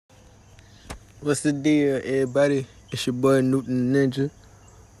What's the deal, everybody? It's your boy Newton Ninja.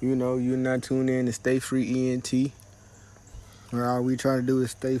 You know, you're not tuned in to Stay Free ENT. Where all we try to do is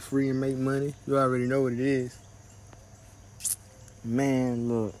stay free and make money. You already know what it is. Man,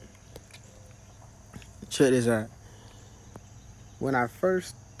 look. Check this out. When I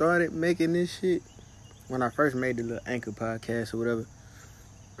first started making this shit, when I first made the little Anchor podcast or whatever,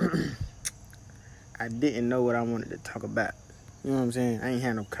 I didn't know what I wanted to talk about. You know what I'm saying? I ain't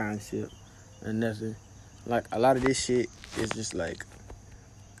had no concept or nothing. Like, a lot of this shit is just like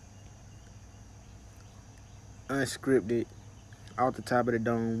unscripted, off the top of the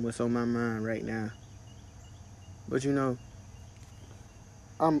dome, what's on my mind right now. But you know,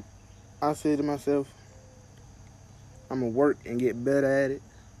 I say to myself, I'm gonna work and get better at it.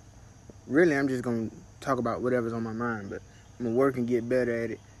 Really, I'm just gonna talk about whatever's on my mind, but I'm gonna work and get better at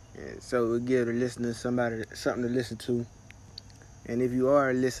it, and so it'll give the listeners something to listen to. And if you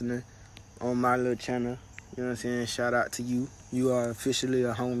are a listener on my little channel, you know what I'm saying, shout out to you. You are officially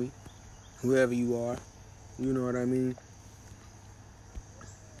a homie, whoever you are. You know what I mean?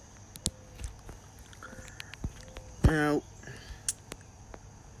 Now,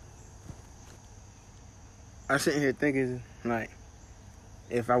 I'm sitting here thinking, like,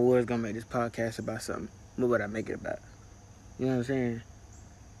 if I was gonna make this podcast about something, what would I make it about? You know what I'm saying?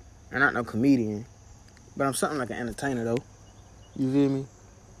 I'm not no comedian, but I'm something like an entertainer, though. You feel me?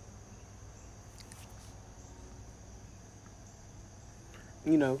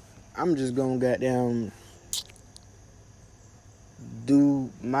 You know, I'm just gonna goddamn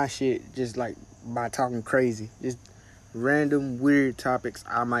do my shit just like by talking crazy. Just random weird topics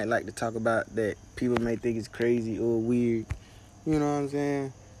I might like to talk about that people may think is crazy or weird. You know what I'm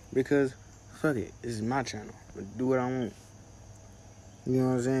saying? Because, fuck it, this is my channel. I do what I want. You know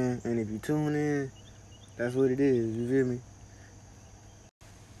what I'm saying? And if you tune in, that's what it is. You feel me?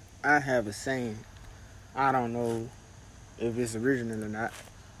 I have a saying. I don't know if it's original or not.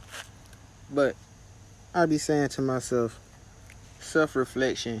 But I be saying to myself,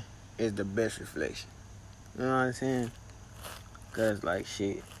 self-reflection is the best reflection. You know what I'm saying? Because, like,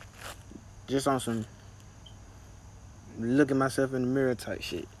 shit, just on some look at myself in the mirror type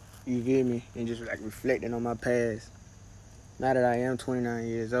shit. You feel me? And just, like, reflecting on my past. Now that I am 29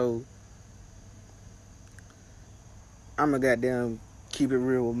 years old, I'm going to goddamn keep it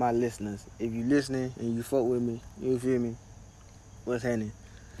real with my listeners. If you listening and you fuck with me, you feel me? What's happening?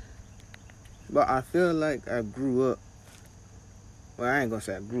 But I feel like I grew up. Well, I ain't gonna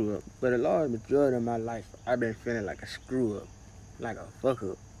say I grew up, but a large majority of my life, I've been feeling like a screw up, like a fuck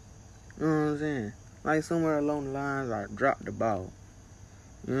up. You know what I'm saying? Like somewhere along the lines, I dropped the ball.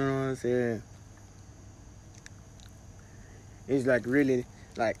 You know what I'm saying? It's like really,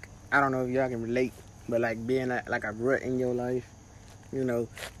 like, I don't know if y'all can relate, but like being like a rut in your life. You know,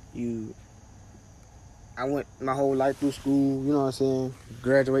 I went my whole life through school, you know what I'm saying?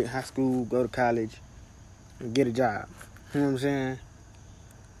 Graduate high school, go to college, and get a job. You know what I'm saying?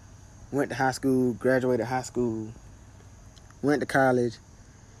 Went to high school, graduated high school, went to college,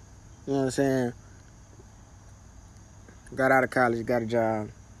 you know what I'm saying? Got out of college, got a job.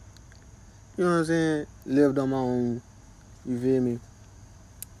 You know what I'm saying? Lived on my own. You feel me?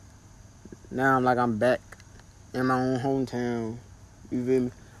 Now I'm back in my own hometown. You feel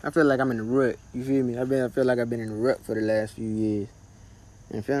me? I feel like I'm in the rut. You feel me? I feel like I've been in the rut for the last few years.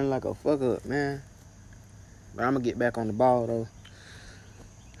 And feeling like a fuck up, man. But I'm gonna get back on the ball, though.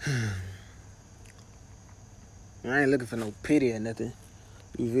 I ain't looking for no pity or nothing.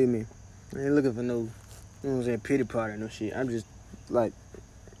 You feel me? I ain't looking for no, you know what I'm saying, pity party or no shit. I'm just, like,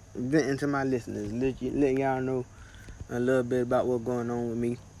 venting to my listeners. Letting y'all know a little bit about what's going on with me.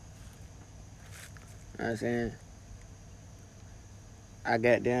 You know what I'm saying? I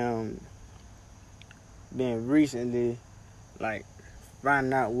got down, been recently, like,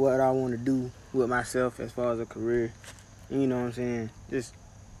 finding out what I want to do with myself as far as a career. You know what I'm saying? Just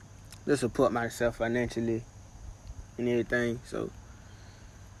support myself financially and everything. So,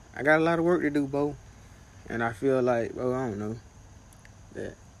 I got a lot of work to do, Bo. And I feel like, I don't know,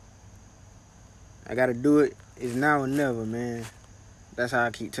 that I got to do it. It's now or never, man. That's how I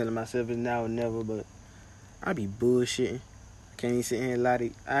keep telling myself it's now or never, but I be bullshitting. Can't even sit here and lie to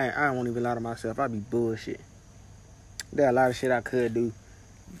you. I won't even lie to myself. I be bullshitting. There are a lot of shit I could do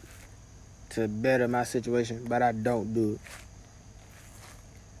to better my situation, but I don't do it.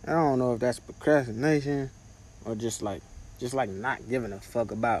 I don't know if that's procrastination or just like not giving a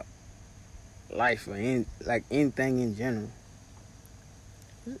fuck about life or anything in general.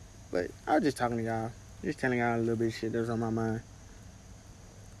 But I was just talking to y'all. Just telling y'all a little bit of shit that's on my mind.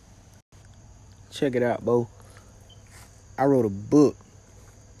 Check it out, Bo. I wrote a book,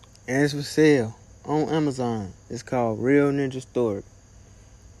 and it's for sale on Amazon. It's called Real Ninja Story.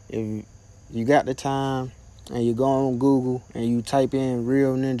 If you got the time and you go on Google and you type in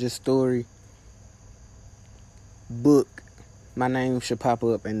Real Ninja Story book, my name should pop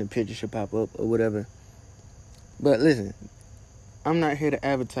up and the picture should pop up or whatever. But listen, I'm not here to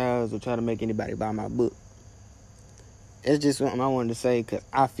advertise or try to make anybody buy my book. It's just something I wanted to say because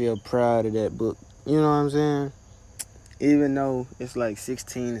I feel proud of that book. You know what I'm saying? Even though it's like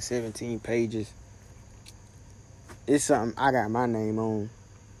 16 to 17 pages, it's something I got my name on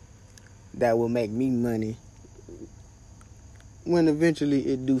that will make me money when eventually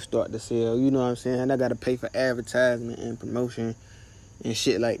it do start to sell. You know what I'm saying? I got to pay for advertisement and promotion and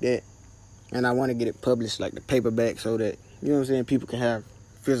shit like that. And I want to get it published like the paperback so that, you know what I'm saying, people can have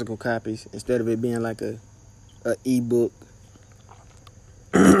physical copies instead of it being like a ebook.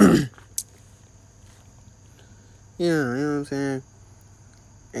 Yeah, you know what I'm saying?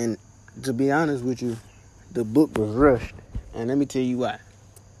 And to be honest with you, the book was rushed. And let me tell you why.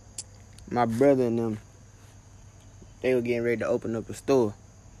 My brother and them, they were getting ready to open up a store.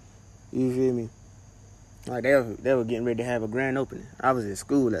 You feel me? Like they were getting ready to have a grand opening. I was in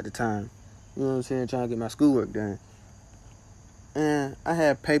school at the time. You know what I'm saying? Trying to get my schoolwork done. And I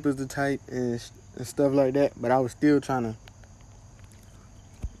had papers to type and stuff like that, but I was still trying to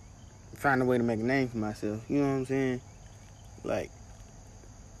find a way to make a name for myself. You know what I'm saying? Like,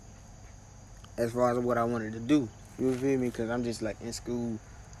 as far as what I wanted to do. You feel me? Because I'm just like in school.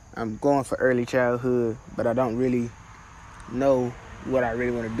 I'm going for early childhood, but I don't really know what I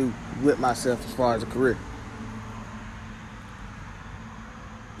really want to do with myself as far as a career.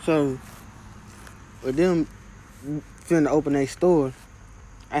 So, with them finna open a store,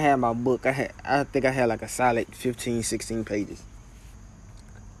 I had my book. I think I had like a solid 15, 16 pages.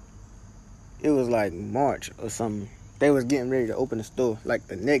 It was like March or something. They was getting ready to open the store like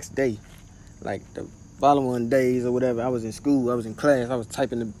the next day. Like the following days or whatever. I was in school, I was in class, I was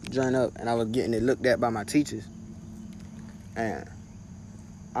typing the joint up and I was getting it looked at by my teachers. And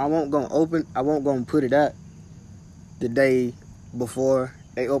I won't gonna put it out the day before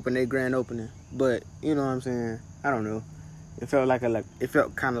they open their grand opening. But you know what I'm saying? I don't know. It felt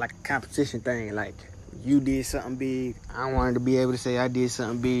kind of like a competition thing. Like you did something big, I wanted to be able to say I did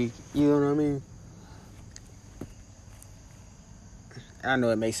something big. You know what I mean? I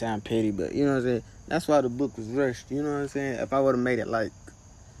know it may sound petty, but you know what I'm saying? That's why the book was rushed. You know what I'm saying? If I would have made it like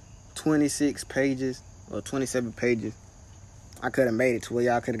 26 pages or 27 pages, I could have made it to where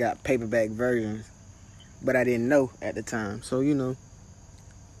y'all could have got paperback versions. But I didn't know at the time. So, you know,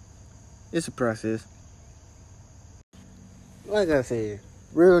 it's a process. Like I said,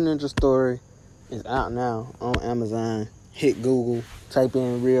 Real Ninja Story is out now on Amazon. Hit Google, type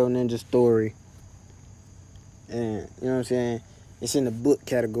in Real Ninja Story. And, you know what I'm saying? It's in the book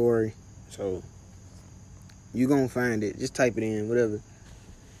category. So, you gonna find it. Just type it in, whatever.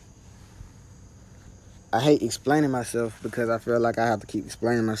 I hate explaining myself because I feel like I have to keep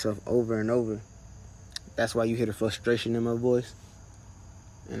explaining myself over and over. That's why you hear the frustration in my voice.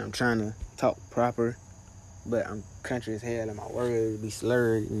 And I'm trying to talk proper, but I'm country as hell and my words be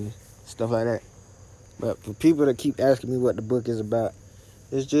slurred and stuff like that. But for people that keep asking me what the book is about,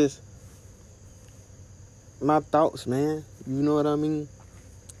 it's just my thoughts, man. You know what I mean?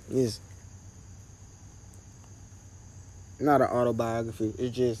 It's not an autobiography.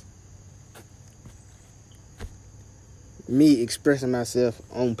 It's just me expressing myself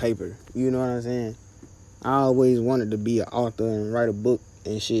on paper. You know what I'm saying? I always wanted to be an author and write a book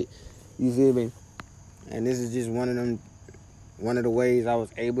and shit. You feel me? And this is just one of the ways I was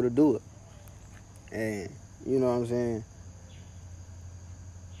able to do it. And you know what I'm saying?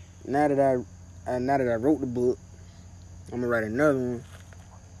 Now that I wrote the book, I'm gonna write another one.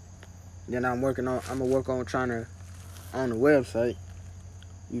 Then I'm gonna work on trying to on the website.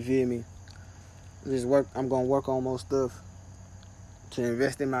 You feel me? I'm gonna work on more stuff to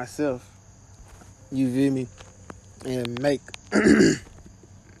invest in myself. You feel me? And make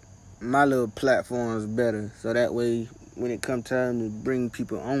my little platforms better. So that way when it comes time to bring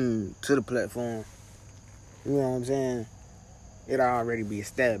people on to the platform, you know what I'm saying? It'll already be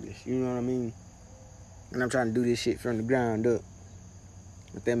established. You know what I mean? And I'm trying to do this shit from the ground up.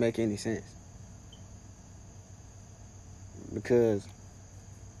 If that make any sense. Because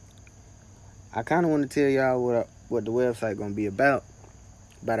I kind of want to tell y'all what the website gonna be about,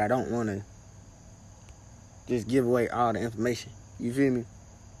 but I don't want to just give away all the information. You feel me?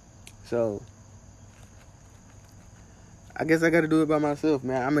 So I guess I got to do it by myself,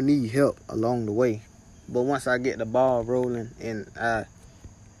 man. I'm gonna need help along the way. But once I get the ball rolling and I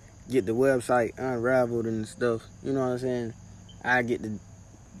get the website unraveled and stuff, you know what I'm saying? I get to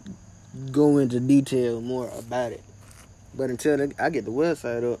go into detail more about it. But until I get the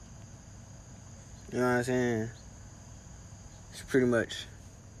website up, you know what I'm saying? It's pretty much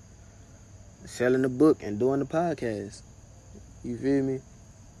selling the book and doing the podcast. You feel me?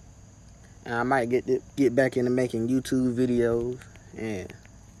 And I might get back into making YouTube videos and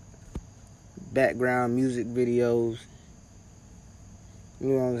background music videos. You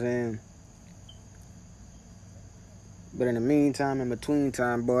know what I'm saying? But in the meantime, in between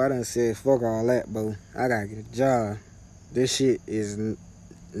time, boy, I done said fuck all that, bro. I gotta get a job. This shit is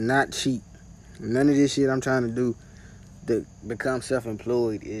not cheap. None of this shit I'm trying to do to become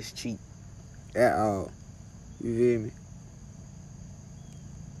self-employed is cheap at all. You feel me?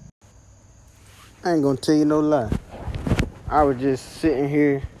 I ain't gonna tell you no lie. I was just sitting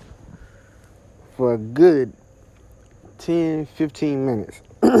here for a good 10, 15 minutes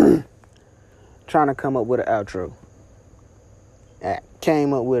trying to come up with an outro. I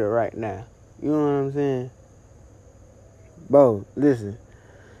came up with it right now. You know what I'm saying? Bro, listen.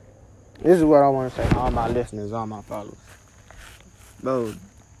 This is what I want to say to all my listeners, all my followers. Bro,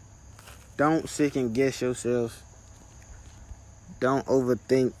 don't second guess yourself. Don't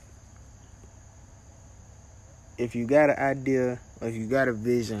overthink. If you got an idea or if you got a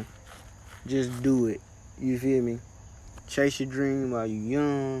vision, just do it. You feel me? Chase your dream while you're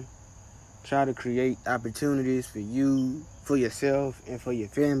young. Try to create opportunities for you, for yourself, and for your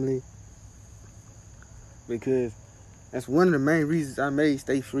family. Because that's one of the main reasons I made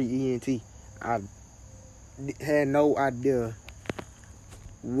Stay Free ENT. I had no idea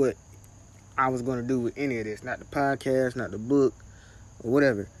what I was going to do with any of this. Not the podcast, not the book, or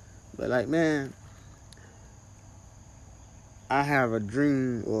whatever. But like, man, I have a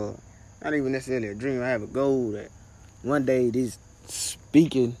dream, or not even necessarily a dream. I have a goal that one day this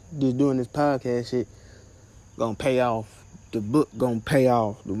speaking, just doing this podcast shit, gonna pay off. The book gonna pay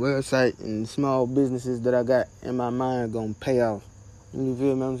off. The website and the small businesses that I got in my mind gonna pay off. You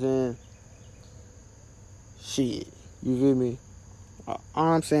feel me? What I'm saying? Shit. You feel me?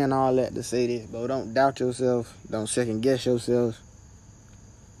 I'm saying all that to say this, bro. Don't doubt yourself. Don't second guess yourself.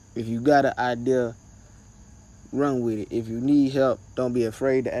 If you got an idea, run with it. If you need help, don't be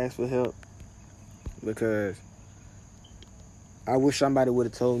afraid to ask for help. Because I wish somebody would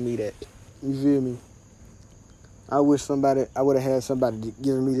have told me that. You feel me? I would have had somebody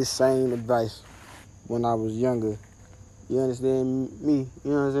giving me the same advice when I was younger. You understand me?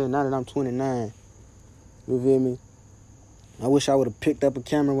 You know what I'm saying? Now that I'm 29. You feel me? I wish I would have picked up a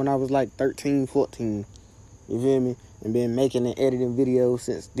camera when I was like 13, 14. You feel me? And been making and editing videos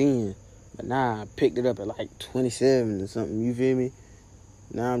since then. But now I picked it up at like 27 or something. You feel me?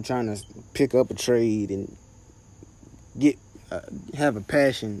 Now I'm trying to pick up a trade and have a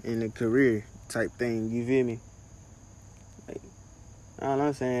passion in a career type thing. You feel me? Like, all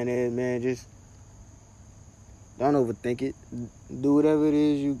I'm saying is, man, just don't overthink it. Do whatever it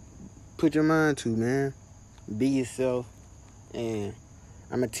is you put your mind to, man. Be yourself. And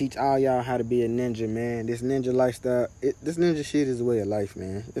I'm going to teach all y'all how to be a ninja, man. This ninja lifestyle, this ninja shit is a way of life,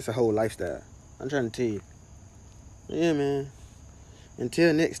 man. It's a whole lifestyle. I'm trying to tell you. Yeah, man.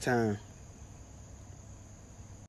 Until next time.